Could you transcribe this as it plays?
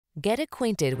Get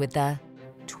acquainted with the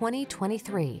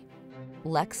 2023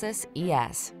 Lexus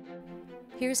ES.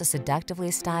 Here's a seductively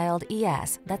styled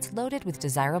ES that's loaded with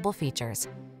desirable features.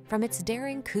 From its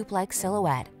daring coupe-like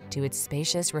silhouette to its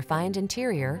spacious, refined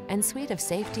interior and suite of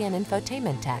safety and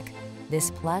infotainment tech,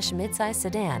 this plush midsize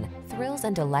sedan thrills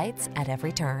and delights at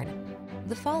every turn.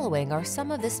 The following are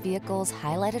some of this vehicle's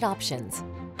highlighted options: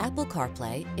 Apple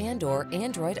CarPlay and/or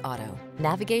Android Auto,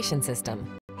 navigation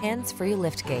system, hands-free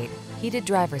liftgate, heated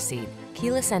driver's seat,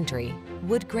 keyless entry,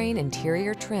 wood grain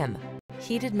interior trim,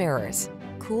 heated mirrors,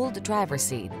 cooled driver's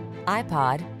seat,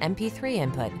 iPod, MP3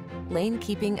 input, lane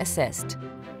keeping assist.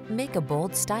 Make a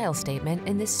bold style statement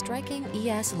in this striking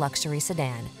ES luxury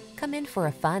sedan. Come in for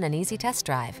a fun and easy test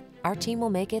drive. Our team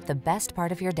will make it the best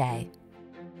part of your day.